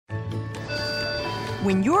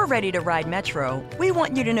When you're ready to ride Metro, we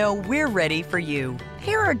want you to know we're ready for you.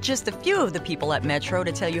 Here are just a few of the people at Metro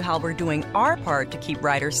to tell you how we're doing our part to keep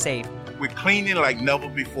riders safe. We're cleaning like never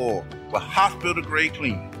before with hospital-grade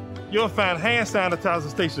cleaning. You'll find hand sanitizer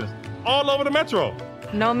stations all over the Metro.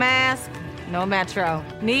 No mask, no Metro.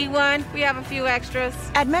 Need one? We have a few extras.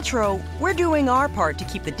 At Metro, we're doing our part to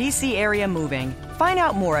keep the D.C. area moving. Find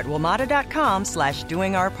out more at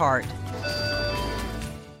WMATA.com/doingourpart.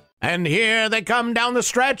 And here they come down the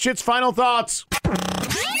stretch. It's Final Thoughts.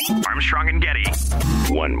 Armstrong and Getty.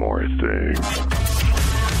 One more thing.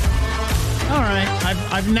 All right,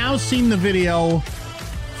 I've now seen the video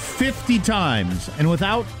 50 times, and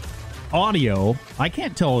without audio, I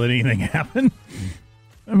can't tell that anything happened.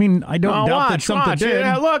 I mean, I don't doubt that something did.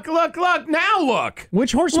 Yeah, look. Now look.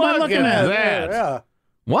 Which horse am I looking at? That. Yeah.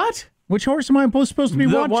 What? Which horse am I supposed to be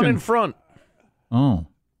watching? The one in front. Oh.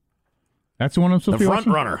 That's the one I'm supposed to be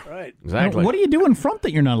watching? The front runner. Right. Exactly. Now, what do you do in front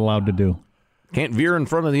that you're not allowed to do? Can't veer in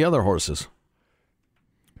front of the other horses.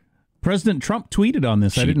 President Trump tweeted on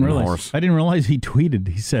this. Cheating horse. I didn't realize he tweeted.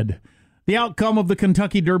 He said, "The outcome of the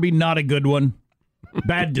Kentucky Derby, not a good one.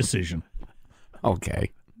 Bad decision." Okay.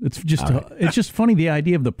 It's just funny, the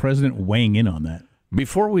idea of the president weighing in on that.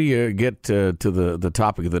 Before we get to the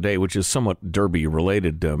topic of the day, which is somewhat Derby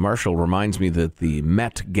related, Marshall reminds me that the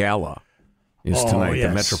Met Gala is tonight. Yes.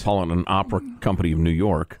 The Metropolitan Opera Company of New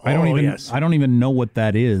York. I don't even know what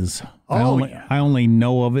that is. I only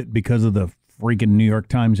know of it because of the freaking New York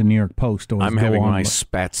Times and New York Post. I'm having my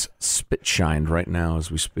spats spit shined right now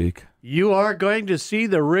as we speak. You are going to see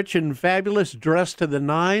the rich and fabulous dressed to the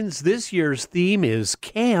nines. This year's theme is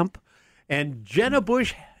camp, and Jenna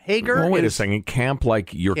Bush Hager. Well, wait a second. Camp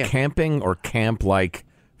like you're camping, or camp like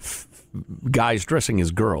guys dressing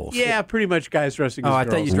as girls? Yeah, pretty much guys dressing as girls. I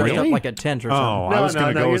thought you dressed up like a tent or something. Oh, I was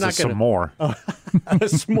going to go as a s'more. A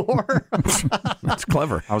s'more? That's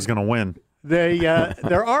clever. I was going to win.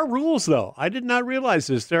 There are rules, though. I did not realize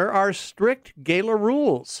this. There are strict gala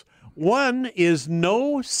rules. One is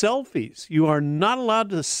no selfies. You are not allowed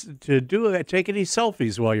to take any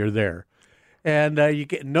selfies while you're there. And you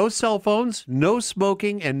get no cell phones, no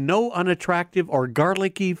smoking, and no unattractive or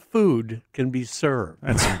garlicky food can be served.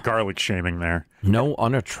 That's some garlic shaming there. No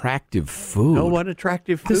unattractive food. No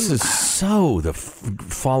unattractive food. This is so the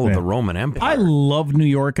fall of the Roman Empire. I love New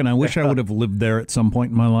York, and I wish I would have lived there at some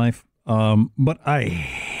point in my life. But I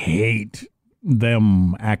hate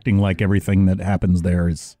them acting like everything that happens there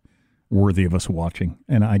is worthy of us watching.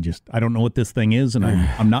 And I don't know what this thing is, and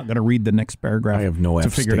I'm not going to read the next paragraph. I have no to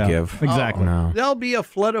F's figure to it out. give. Exactly. No. There'll be a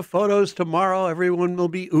flood of photos tomorrow. Everyone will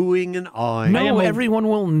be oohing and awing. No, everyone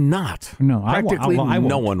will not. No, Practically I won't.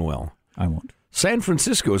 no one will. I won't. San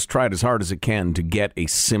Francisco has tried as hard as it can to get a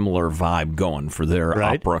similar vibe going for their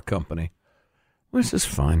opera company. This is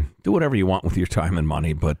fine. Do whatever you want with your time and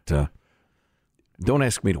money, but don't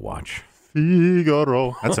ask me to watch.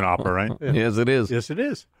 Figaro. That's an opera, right? Yes, it is. Yes, it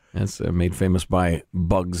is. That's made famous by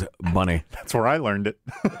Bugs Bunny. That's where I learned it.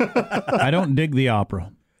 I don't dig the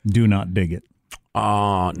opera. Do not dig it.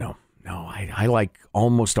 No. I like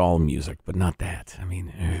almost all music, but not that. I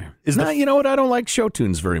mean, you know what? I don't like show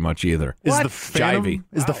tunes very much either. Is the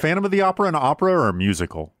Phantom of the Opera an opera or a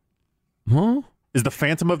musical? Huh? Is the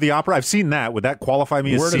Phantom of the Opera? I've seen that. Would that qualify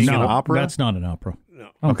me as seeing an opera? That's not an opera. No.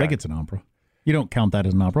 I don't think it's an opera. You don't count that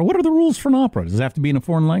as an opera. What are the rules for an opera? Does it have to be in a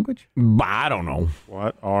foreign language? I don't know.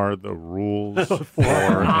 What are the rules for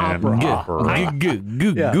an opera?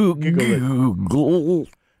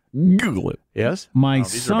 Google it. Yes. My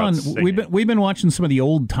son, we've been watching some of the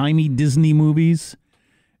old-timey Disney movies,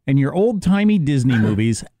 and your old-timey Disney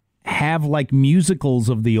movies have, like musicals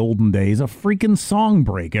of the olden days, a freaking song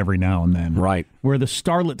break every now and then. Right. Where the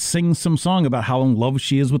starlet sings some song about how in love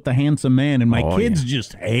she is with the handsome man, and my kids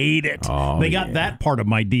just hate it. They got that part of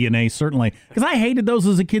my DNA, certainly. Because I hated those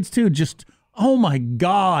as a kid, too. Just, oh my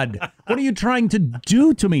God, what are you trying to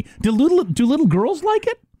do to me? Do little girls like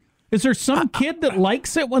it? Is there some kid that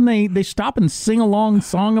likes it when they stop and sing a long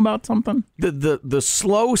song about something? The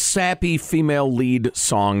slow, sappy female lead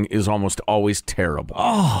song is almost always terrible.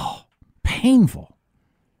 Oh, painful.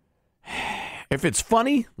 If it's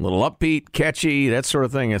funny, a little upbeat, catchy, that sort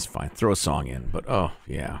of thing, it's fine. Throw a song in. But,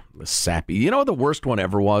 the sappy. You know what the worst one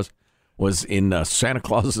ever was? Was in Santa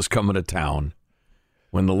Claus is Coming to Town,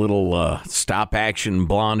 when the little stop-action,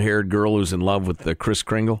 blonde-haired girl who's in love with Kris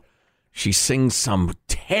Kringle, she sings some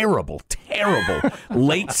terrible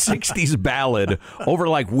late 60s ballad over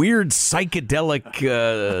like weird psychedelic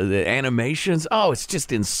animations. Oh, it's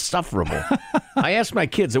just insufferable. I asked my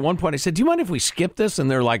kids at one point, I said, do you mind if we skip this?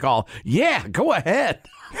 And they're like, yeah, go ahead.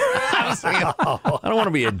 I don't want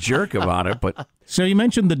to be a jerk about it, but so you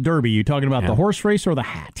mentioned the Derby. You talking about the horse race or the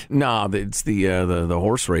hat? No, it's the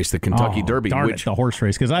horse race, the Kentucky Derby. Darn it, the horse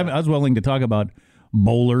race. Because I was willing to talk about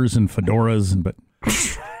bowlers and fedoras, but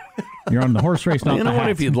you're on the horse race, not you know the what?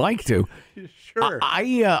 hat. If you'd like to. Sure.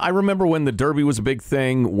 I remember when the Derby was a big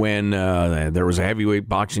thing, when there was a heavyweight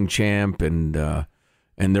boxing champ, and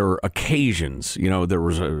there were occasions. There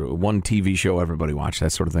was one TV show everybody watched,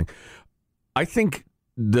 that sort of thing. I think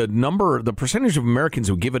the percentage of Americans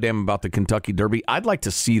who give a damn about the Kentucky Derby, I'd like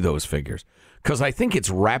to see those figures because I think it's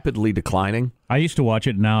rapidly declining. I used to watch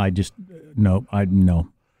it. Now I just no.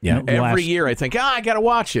 Yeah, every year I think, I got to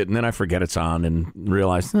watch it, and then I forget it's on and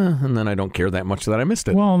realize, and then I don't care that much that I missed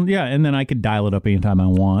it. Well, yeah, and then I could dial it up anytime I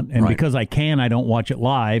want, and because I can, I don't watch it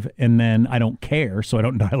live, and then I don't care, so I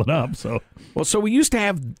don't dial it up. So we used to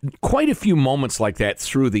have quite a few moments like that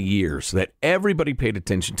through the years that everybody paid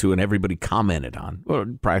attention to and everybody commented on, or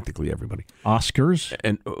practically everybody. Oscars,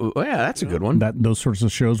 and yeah, that's a good one. Those sorts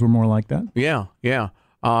of shows were more like that. Yeah.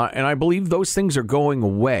 And I believe those things are going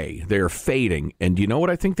away. They're fading. And you know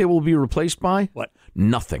what I think they will be replaced by? What?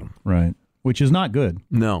 Nothing. Right. Which is not good.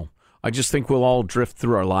 No. I just think we'll all drift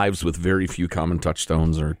through our lives with very few common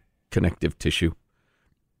touchstones or connective tissue.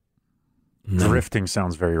 Drifting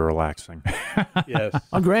sounds very relaxing. Yes.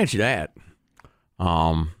 I'll grant you that.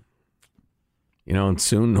 And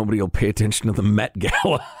soon nobody will pay attention to the Met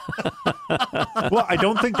Gala. Well, I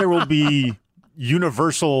don't think there will be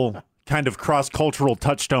universal kind of cross-cultural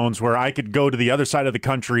touchstones where I could go to the other side of the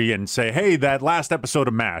country and say, hey, that last episode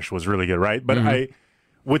of MASH was really good, right? But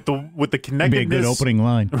with the connectedness, be a good opening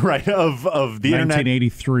line, right, of the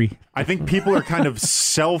 1983. internet, I think people are kind of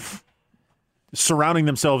surrounding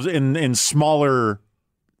themselves in smaller,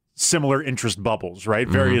 similar interest bubbles, right?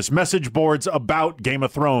 Various message boards about Game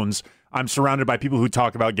of Thrones. I'm surrounded by people who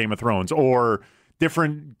talk about Game of Thrones, or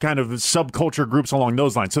different kind of subculture groups along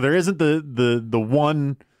those lines. So there isn't the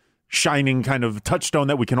one shining kind of touchstone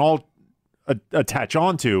that we can all attach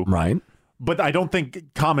onto. Right. But I don't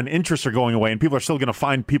think common interests are going away, and people are still going to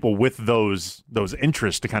find people with those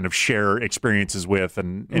interests to kind of share experiences with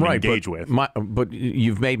and engage with. But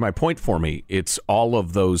you've made my point for me. It's all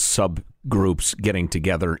of those subgroups getting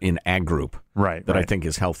together in a group, right? That I think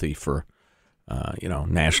is healthy for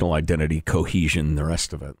national identity, cohesion, the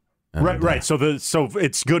rest of it. Right. So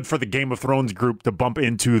it's good for the Game of Thrones group to bump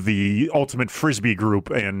into the Ultimate Frisbee group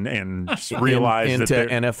and realize into that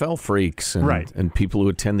NFL freaks and and people who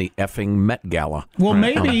attend the effing Met Gala. Well,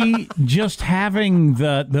 maybe just having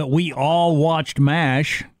that we all watched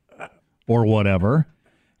MASH or whatever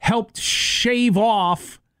helped shave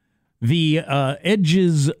off the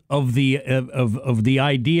edges of the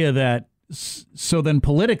idea that so then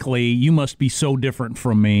politically you must be so different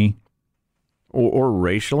from me. Or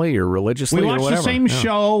racially or religiously. We watch the same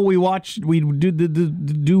show. We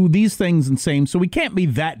do these things the same. So we can't be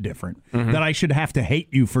that different that I should have to hate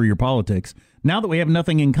you for your politics. Now that we have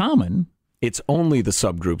nothing in common, it's only the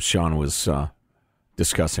subgroups Sean was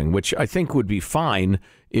discussing, which I think would be fine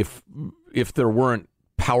if there weren't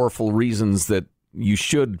powerful reasons that you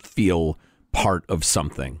should feel part of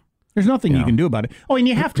something. There's nothing you can do about it. Oh, and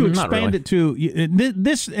you have to expand it to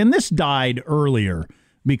this died earlier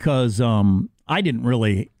because I haven't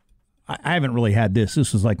really had this.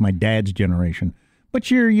 This was like my dad's generation. But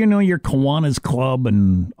your Kiwanis Club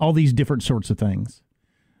and all these different sorts of things.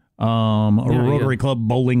 Rotary Club,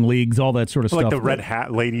 bowling leagues, all that sort of stuff. Like the Red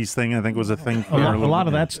Hat Ladies thing, I think, was a thing. A lot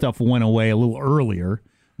of that stuff went away a little earlier.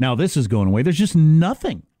 Now this is going away. There's just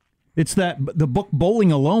nothing. It's that the book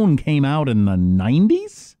Bowling Alone came out in the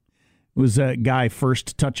 90s. It was a guy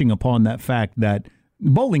first touching upon that fact that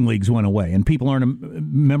bowling leagues went away, and people aren't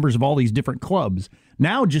members of all these different clubs.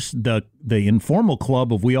 Now just the informal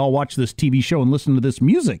club of we all watch this TV show and listen to this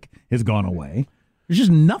music has gone away. There's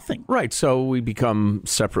just nothing. Right, so we become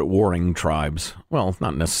separate warring tribes. Well,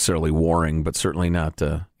 not necessarily warring, but certainly not,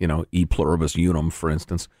 e pluribus unum, for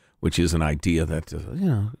instance, which is an idea that,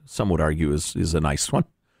 some would argue is a nice one.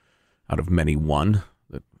 Out of many one.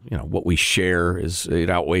 What we share it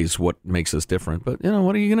outweighs what makes us different. But,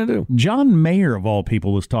 what are you going to do? John Mayer, of all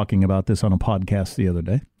people, was talking about this on a podcast the other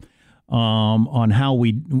day on how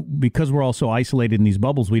because we're all so isolated in these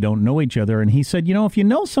bubbles, we don't know each other. And he said, if you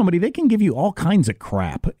know somebody, they can give you all kinds of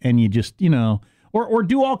crap. And you just, or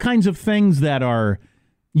do all kinds of things that are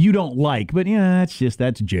you don't like. But,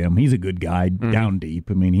 that's Jim. He's a good guy down deep.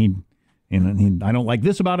 I mean, I don't like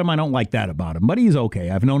this about him. I don't like that about him. But he's okay.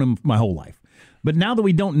 I've known him my whole life. But now that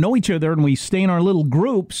we don't know each other and we stay in our little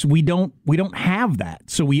groups, we don't have that.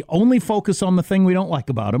 So we only focus on the thing we don't like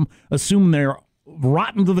about them, assume they're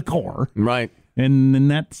rotten to the core. Right. And then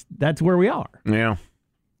that's where we are. Yeah.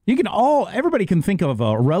 Everybody can think of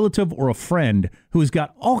a relative or a friend who's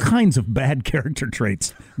got all kinds of bad character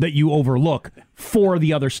traits that you overlook for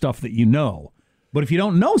the other stuff that you know. But if you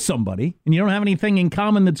don't know somebody and you don't have anything in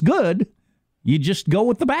common that's good, you just go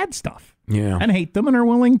with the bad stuff. Yeah. And hate them and are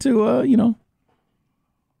willing to,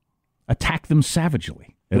 attack them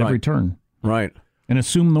savagely at every turn. Right. And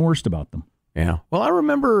assume the worst about them. Yeah. Well, I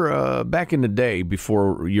remember back in the day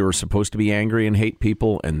before you were supposed to be angry and hate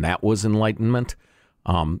people, and that was enlightenment,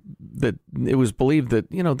 that it was believed that,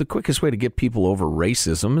 the quickest way to get people over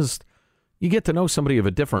racism is you get to know somebody of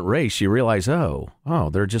a different race. You realize, oh,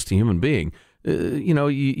 they're just a human being.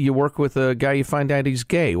 You work with a guy, you find out he's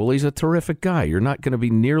gay. Well, he's a terrific guy. You're not going to be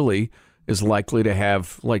nearly as likely to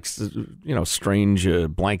have,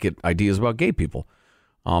 strange blanket ideas about gay people.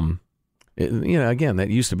 Again, that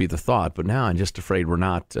used to be the thought, but now I'm just afraid we're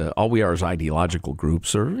not. All we are is ideological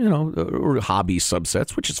groups or hobby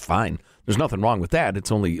subsets, which is fine. There's nothing wrong with that.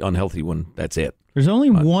 It's only unhealthy when that's it. There's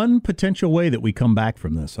only one potential way that we come back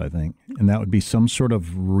from this, I think, and that would be some sort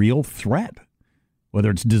of real threat,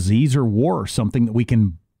 whether it's disease or war or something that we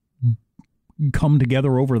can come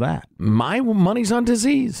together over that. My money's on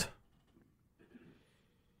disease.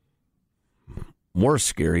 More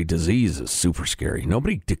scary, disease is super scary.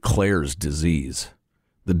 Nobody declares disease.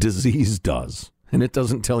 The disease does, and it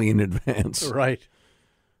doesn't tell you in advance. Right.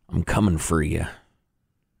 I'm coming for you.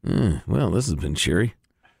 Well, this has been cheery.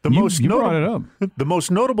 You brought it up. The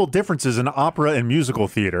most notable differences in opera and musical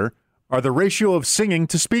theater are the ratio of singing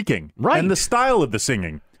to speaking. Right. And the style of the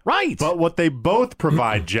singing. Right. But what they both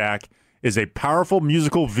provide, Jack, is a powerful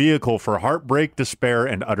musical vehicle for heartbreak, despair,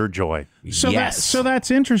 and utter joy. So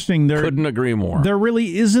that's interesting. Couldn't agree more. There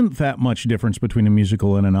really isn't that much difference between a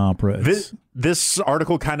musical and an opera. This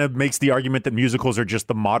article kind of makes the argument that musicals are just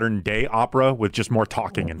the modern day opera with just more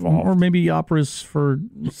talking involved. Or maybe operas for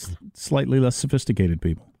slightly less sophisticated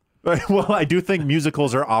people. Well, I do think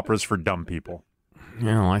musicals are operas for dumb people.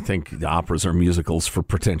 I think the operas are musicals for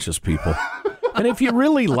pretentious people. And if you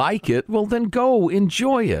really like it, well, then go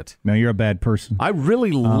enjoy it. No, you're a bad person. I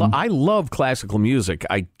really I love classical music.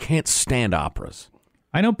 I can't stand operas.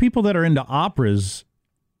 I know people that are into operas,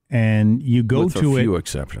 and you go with to a it. few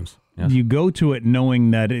exceptions. Yes. You go to it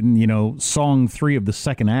knowing that in song 3 of the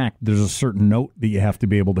second act, there's a certain note that you have to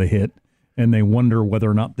be able to hit, and they wonder whether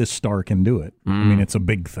or not this star can do it. I mean, it's a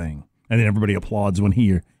big thing, and then everybody applauds when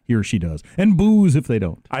he or she does, and boos if they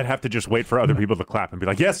don't. I'd have to just wait for other people to clap and be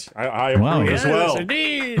like, yes, I agree as well. Yes,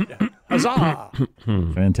 indeed. Huzzah.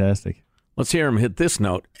 Fantastic. Let's hear him hit this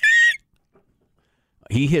note.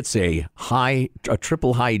 He hits a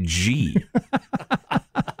triple high G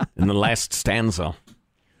in the last stanza.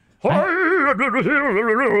 I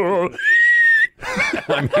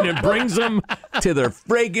mean, it brings them to their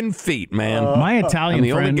friggin' feet, man. My Italian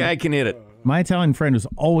the friend, only guy can hit it. My Italian friend was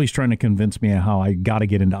always trying to convince me how I got to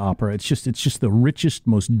get into opera. It's just the richest,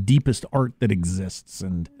 most deepest art that exists.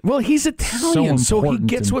 And well, he's Italian, so he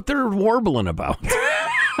gets and what they're warbling about.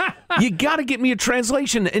 You got to get me a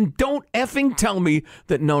translation, and don't effing tell me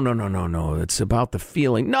that no, it's about the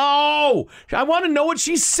feeling. No, I want to know what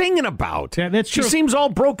she's singing about. Yeah, that's true. She seems all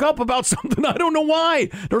broke up about something. I don't know why.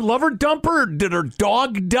 Her lover dump her? Did her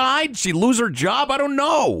dog die? Did she lose her job? I don't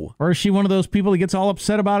know. Or is she one of those people that gets all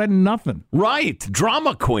upset about it and nothing? Right,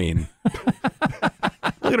 drama queen.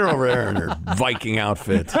 Look at her over there in her Viking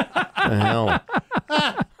outfit. The hell?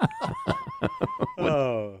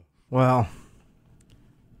 Oh. Well,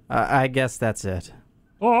 I guess that's it.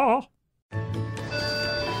 Oh.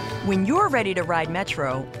 When you're ready to ride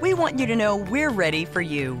Metro, we want you to know we're ready for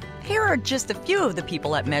you. Here are just a few of the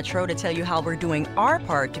people at Metro to tell you how we're doing our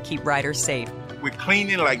part to keep riders safe. We're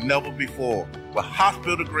cleaning like never before with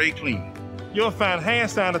hospital-grade cleaning. You'll find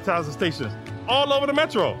hand sanitizer stations all over the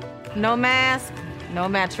Metro. No mask, no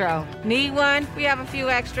Metro. Need one? We have a few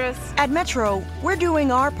extras. At Metro, we're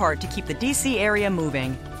doing our part to keep the D.C. area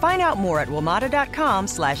moving. Find out more at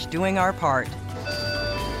WMATA.com/doingourpart.